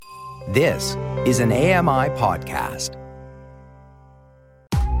This is an AMI podcast.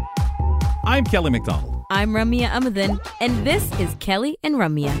 I'm Kelly McDonald. I'm Ramya Amadin, and this is Kelly and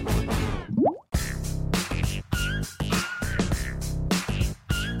Ramya.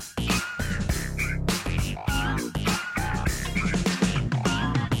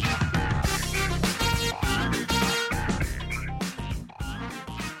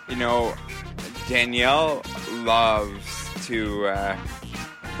 You know, Danielle loves to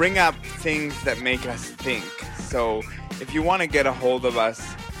bring up things that make us think. So if you want to get a hold of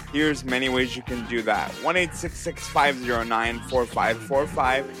us, here's many ways you can do that.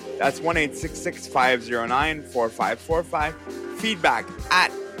 1-866-509-4545. That's 1-866-509-4545. Feedback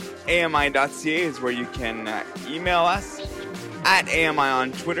at AMI.ca is where you can email us. At AMI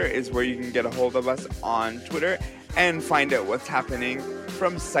on Twitter is where you can get a hold of us on Twitter and find out what's happening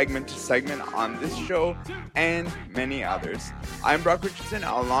from segment to segment on this show and many others. I'm Brock Richardson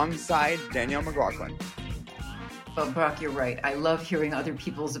alongside Danielle McLaughlin. Well, Brock, you're right. I love hearing other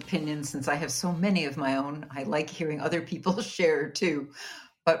people's opinions since I have so many of my own. I like hearing other people share too.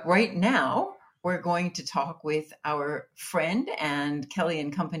 But right now, we're going to talk with our friend and Kelly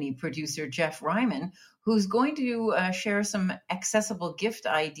and Company producer, Jeff Ryman, who's going to share some accessible gift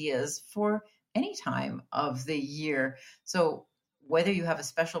ideas for any time of the year. So whether you have a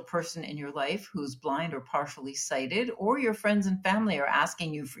special person in your life who's blind or partially sighted, or your friends and family are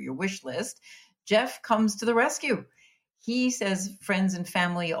asking you for your wish list, Jeff comes to the rescue. He says friends and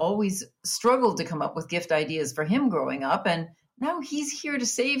family always struggled to come up with gift ideas for him growing up, and now he's here to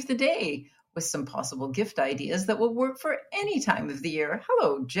save the day with some possible gift ideas that will work for any time of the year.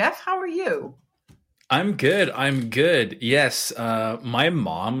 Hello, Jeff. How are you? I'm good. Yes, my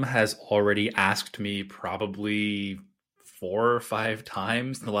mom has already asked me probably 4 or 5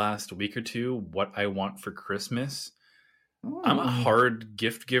 times in the last week or two what I want for Christmas. Ooh. I'm a hard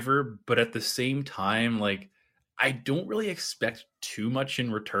gift giver, but at the same time, like, I don't really expect too much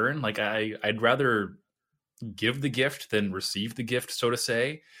in return. Like, I'd rather give the gift than receive the gift, so to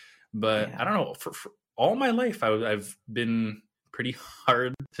say. But yeah. I don't know. For all my life, I've been pretty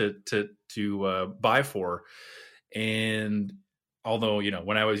hard to buy for, and although, you know,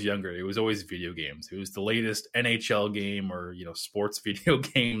 when I was younger, it was always video games. It was the latest NHL game or, you know, sports video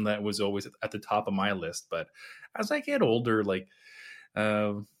game that was always at the top of my list. But as I get older, like, I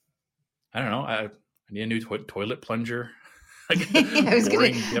don't know, I need a new toilet plunger. I was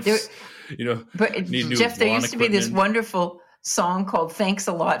going to, you know, but Jeff, there used to be this wonderful song called "Thanks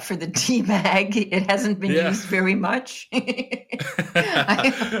a Lot for the Tea Bag." It hasn't been used very much.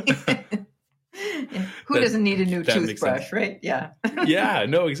 Who doesn't need a new toothbrush, right? Yeah. Yeah,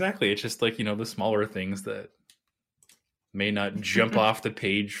 no, exactly. It's just like, you know, the smaller things that may not jump off the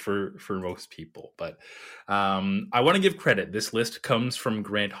page for most people. But I want to give credit. This list comes from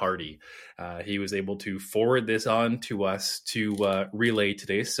Grant Hardy. He was able to forward this on to us to relay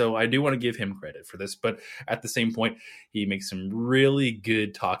today. So I do want to give him credit for this. But at the same point, he makes some really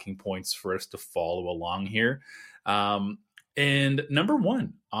good talking points for us to follow along here. And number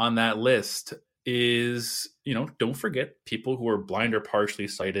one on that list is, you know, don't forget people who are blind or partially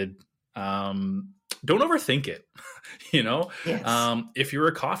sighted. Don't overthink it. You know, yes. If you're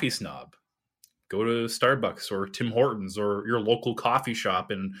a coffee snob, go to Starbucks or Tim Hortons or your local coffee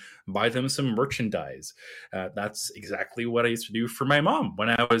shop and buy them some merchandise. That's exactly what I used to do for my mom when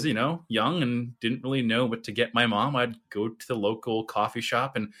I was, you know, young and didn't really know what to get my mom. I'd go to the local coffee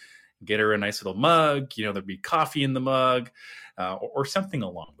shop and get her a nice little mug. You know, there'd be coffee in the mug or something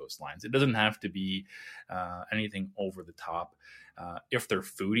along those lines. It doesn't have to be anything over the top. If they're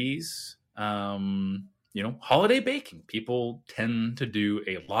foodies, you know, holiday baking. People tend to do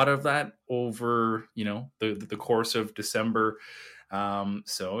a lot of that over, you know, the course of December.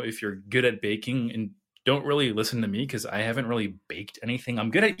 So if you're good at baking, and don't really listen to me because I haven't really baked anything. I'm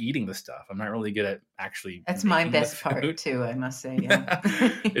good at eating the stuff. I'm not really good at actually. That's my best part too, I must say. Yeah.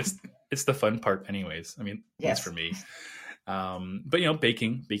 It's the fun part anyways. I mean, yes. It's for me. But, you know,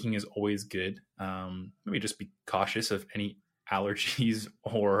 baking is always good. Maybe just be cautious of any allergies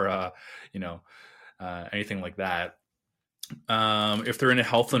or, you know, anything like that. If they're into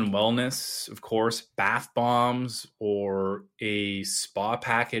health and wellness, of course, bath bombs or a spa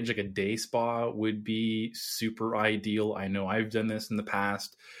package, like a day spa, would be super ideal. I know I've done this in the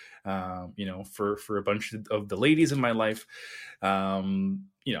past, you know, for a bunch of the ladies in my life.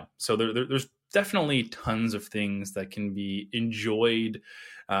 You know, so there's definitely tons of things that can be enjoyed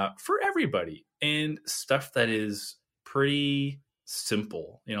for everybody, and stuff that is pretty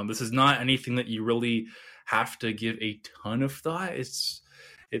simple. You know, this is not anything that you really have to give a ton of thought. It's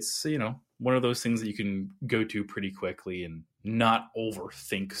you know, one of those things that you can go to pretty quickly and not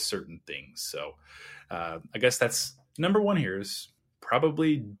overthink certain things. So I guess that's number one here is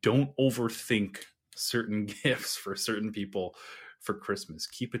probably don't overthink certain gifts for certain people for Christmas.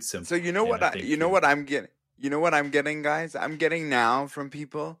 Keep it simple. So you know what what I'm getting? You know what I'm getting, guys? I'm getting now from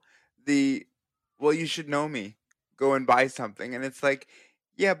people well, you should know me. Go and buy something. And it's like,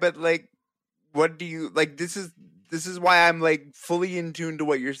 yeah, but like, what do you like? This is why I'm like fully in tune to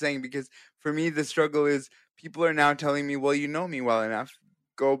what you're saying, because for me, the struggle is people are now telling me, well, you know me well enough.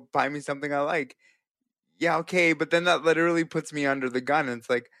 Go buy me something I like. Yeah, okay. But then that literally puts me under the gun. And it's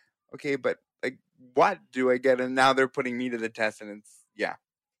like, okay, but like, what do I get? And now they're putting me to the test. And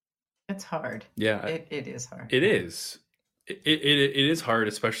It's hard. Yeah. It is hard. It is. It is hard,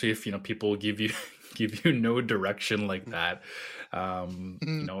 especially if, people give you no direction like that.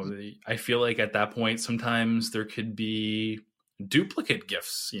 I feel like at that point, sometimes there could be duplicate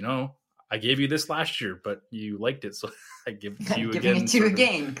gifts. I gave you this last year, but you liked it, so I give it to you again. Giving it to you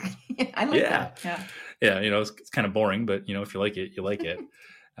again. I like that. Yeah. It's kind of boring, but if you like it, you like it.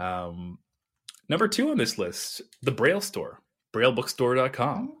 Number 2 on this list, the Braille Store.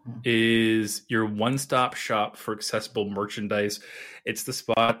 BrailleBookstore.com is your one-stop shop for accessible merchandise. It's the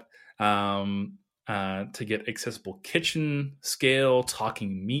spot to get accessible kitchen scale,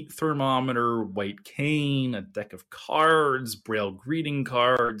 talking meat thermometer, white cane, a deck of cards, Braille greeting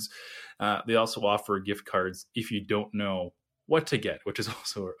cards. They also offer gift cards if you don't know what to get, which is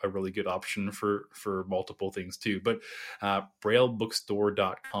also a really good option for multiple things too. But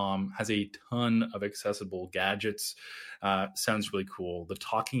BrailleBookstore.com has a ton of accessible gadgets. Sounds really cool. The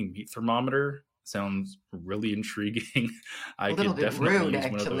talking meat thermometer sounds really intriguing. A little bit rude,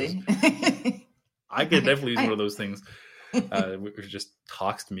 actually. I could definitely use one of those things. Which just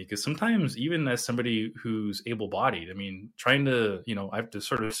talks to me, because sometimes even as somebody who's able-bodied, trying to, I have to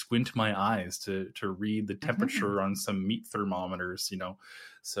sort of squint my eyes to read the temperature on some meat thermometers,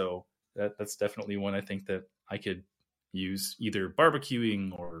 so that's definitely one I think that I could use either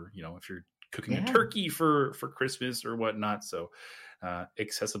barbecuing or, if you're cooking a turkey for Christmas or whatnot. So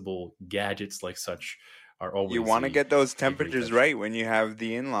accessible gadgets like such are always. You want to get those temperatures right when you have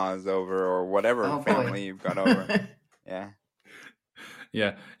the in-laws over or whatever family you've got over.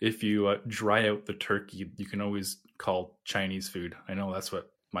 Yeah. If you dry out the turkey, you can always call Chinese food. I know that's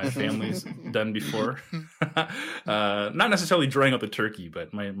what my family's done before. Not necessarily drying out the turkey,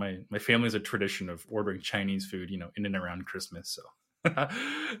 but my family has a tradition of ordering Chinese food, in and around Christmas. So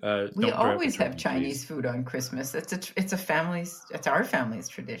we always have Chinese food on Christmas. It's our family's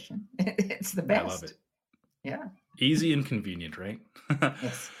tradition. It's the best. I love it. Yeah. Easy and convenient, right?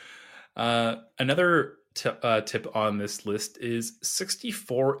 Yes. Another tip on this list is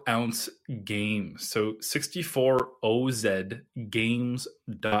 64-ounce games. So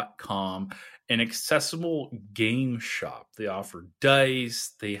 64ozgames.com, an accessible game shop. They offer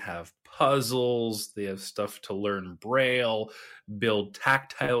dice, they have puzzles, they have stuff to learn Braille, build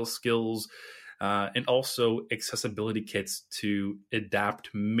tactile skills, and also accessibility kits to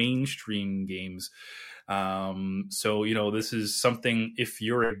adapt mainstream games. So, this is something, if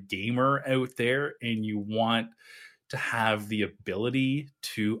you're a gamer out there and you want to have the ability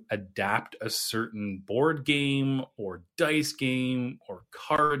to adapt a certain board game or dice game or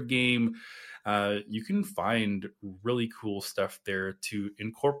card game, you can find really cool stuff there to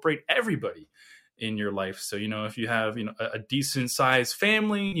incorporate everybody in your life. So, if you have, a decent sized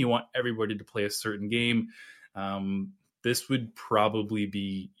family, you want everybody to play a certain game, this would probably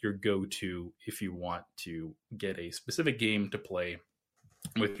be your go-to if you want to get a specific game to play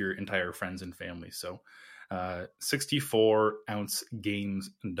with your entire friends and family. So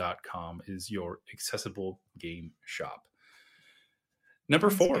 64ozgames.com is your accessible game shop. Number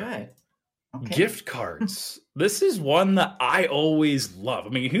 4, okay. Gift cards. This is one that I always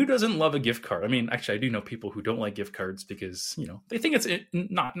love. Who doesn't love a gift card? Actually, I do know people who don't like gift cards because, they think it's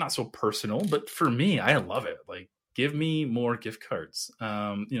not so personal. But for me, I love it. Like, give me more gift cards.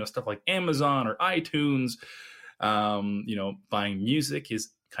 Stuff like Amazon or iTunes. Buying music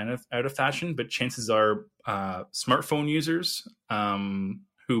is kind of out of fashion, but chances are smartphone users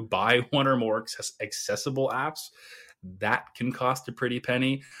who buy one or more accessible apps, that can cost a pretty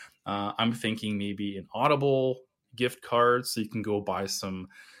penny. I'm thinking maybe an Audible gift card, so you can go buy some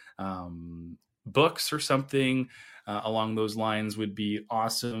books or something along those lines would be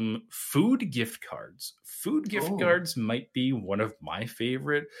awesome. Food gift cards. Food gift cards might be one of my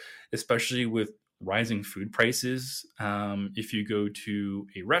favorite, especially with rising food prices. If you go to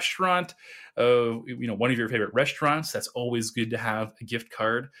a restaurant, one of your favorite restaurants, that's always good to have a gift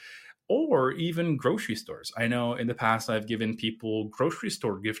card. or even grocery stores. I know in the past I've given people grocery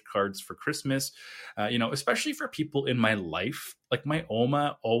store gift cards for Christmas, especially for people in my life. Like my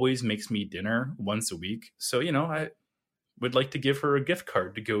Oma always makes me dinner once a week. So, I would like to give her a gift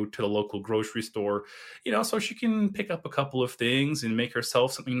card to go to the local grocery store, so she can pick up a couple of things and make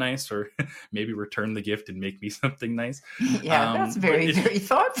herself something nice, or maybe return the gift and make me something nice. Yeah, that's very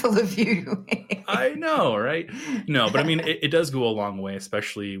thoughtful of you. I know, right? No, but I mean, it does go a long way,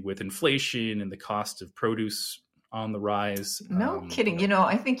 especially with inflation and the cost of produce on the rise. No kidding.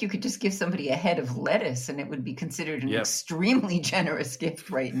 I think you could just give somebody a head of lettuce and it would be considered an extremely generous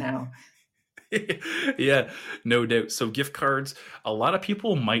gift right now. Yeah, no doubt. So gift cards, a lot of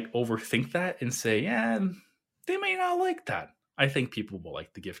people might overthink that and say, yeah, they may not like that. I think people will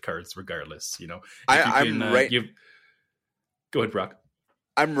like the gift cards regardless. I'm right. Go ahead, Brock.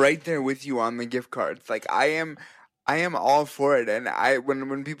 I'm right there with you on the gift cards. Like I am all for it. And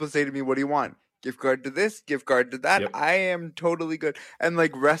when people say to me, what do you want? Gift card to this, gift card to that. Yep. I am totally good. And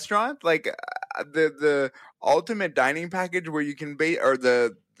like restaurant, like the ultimate dining package where you can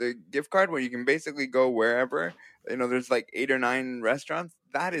the gift card where you can basically go wherever, there's like 8 or 9 restaurants.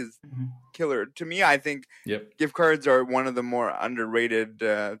 That is killer. To me, I think gift cards are one of the more underrated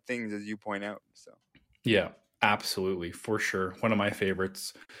things, as you point out. So yeah, absolutely. For sure. One of my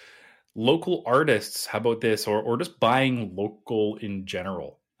favorites. Local artists. How about this? Or just buying local in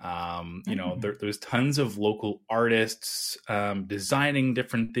general. There's tons of local artists designing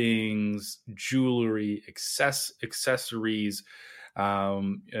different things, jewelry, accessories.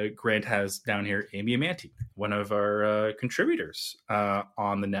 Grant has down here Amy Amanti, one of our contributors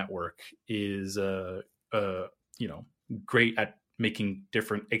on the network, is great at making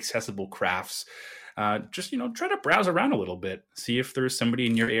different accessible crafts. Just try to browse around a little bit, see if there's somebody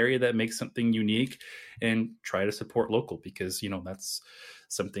in your area that makes something unique, and try to support local, because that's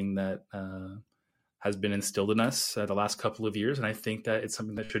something that has been instilled in us the last couple of years, and I think that it's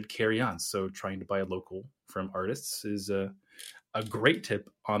something that should carry on. So trying to buy local from artists is a great tip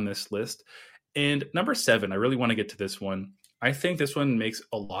on this list. And number 7, I really want to get to this one. I think this one makes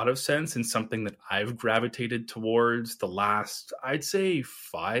a lot of sense, and something that I've gravitated towards the last, I'd say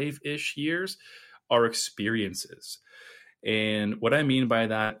 5-ish years, are experiences. And what I mean by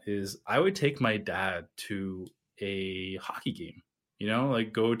that is I would take my dad to a hockey game,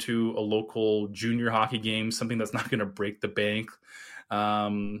 like go to a local junior hockey game, something that's not going to break the bank,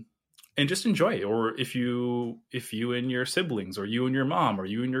 and just enjoy it. Or if you and your siblings, or you and your mom, or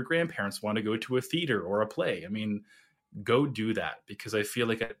you and your grandparents want to go to a theater or a play, go do that, because I feel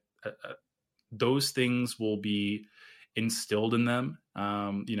like those things will be instilled in them.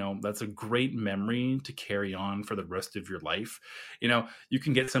 That's a great memory to carry on for the rest of your life. You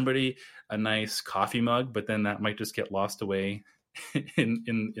can get somebody a nice coffee mug, but then that might just get lost away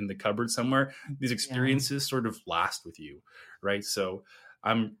in the cupboard somewhere. These experiences sort of last with you, right? So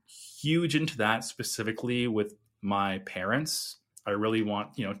I'm huge into that, specifically with my parents. I really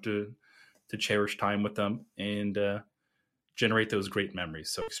want to cherish time with them and generate those great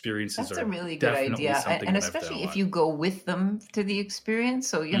memories. So experiences that's a really good idea, and especially if you go with them to the experience.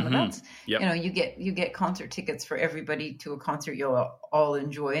 So that's you get concert tickets for everybody to a concert you'll all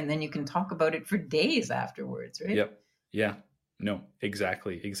enjoy, and then you can talk about it for days afterwards, right? Yep. Yeah. No,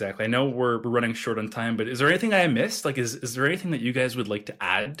 exactly. I know we're running short on time, but is there anything I missed? Like, is there anything that you guys would like to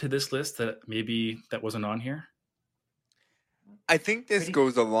add to this list that maybe that wasn't on here? I think this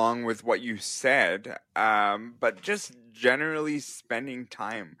goes along with what you said, but just generally spending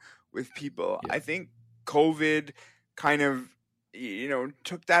time with people. Yeah. I think COVID kind of,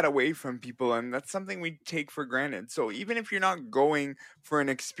 took that away from people, and that's something we take for granted. So even if you're not going for an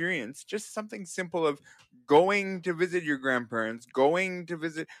experience, just something simple of going to visit your grandparents, going to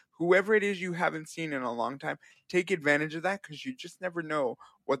visit whoever it is you haven't seen in a long time, take advantage of that, because you just never know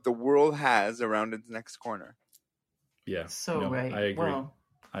what the world has around its next corner. Yeah. Right. I agree. Well,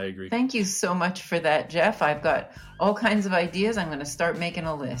 I agree. Thank you so much for that, Jeff. I've got all kinds of ideas. I'm going to start making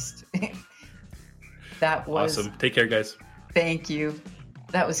a list. That was awesome. Take care, guys. Thank you.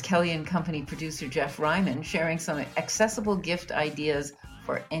 That was Kelly and Company producer Jeff Ryman sharing some accessible gift ideas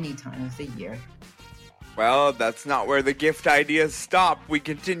for any time of the year. Well, that's not where the gift ideas stop. We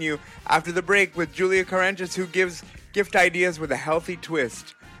continue after the break with Julia Karanchis, who gives gift ideas with a healthy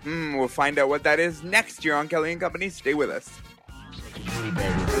twist. We'll find out what that is next year on Kelly and Company. Stay with us.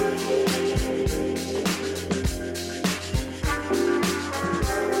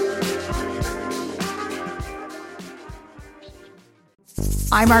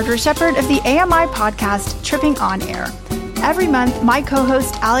 I'm Margaret Shepard of the AMI podcast, Tripping On Air. Every month, my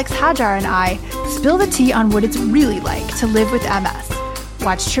co-host Alex Hajar and I spill the tea on what it's really like to live with MS.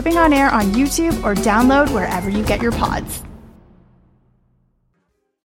 Watch Tripping on Air on YouTube or download wherever you get your pods.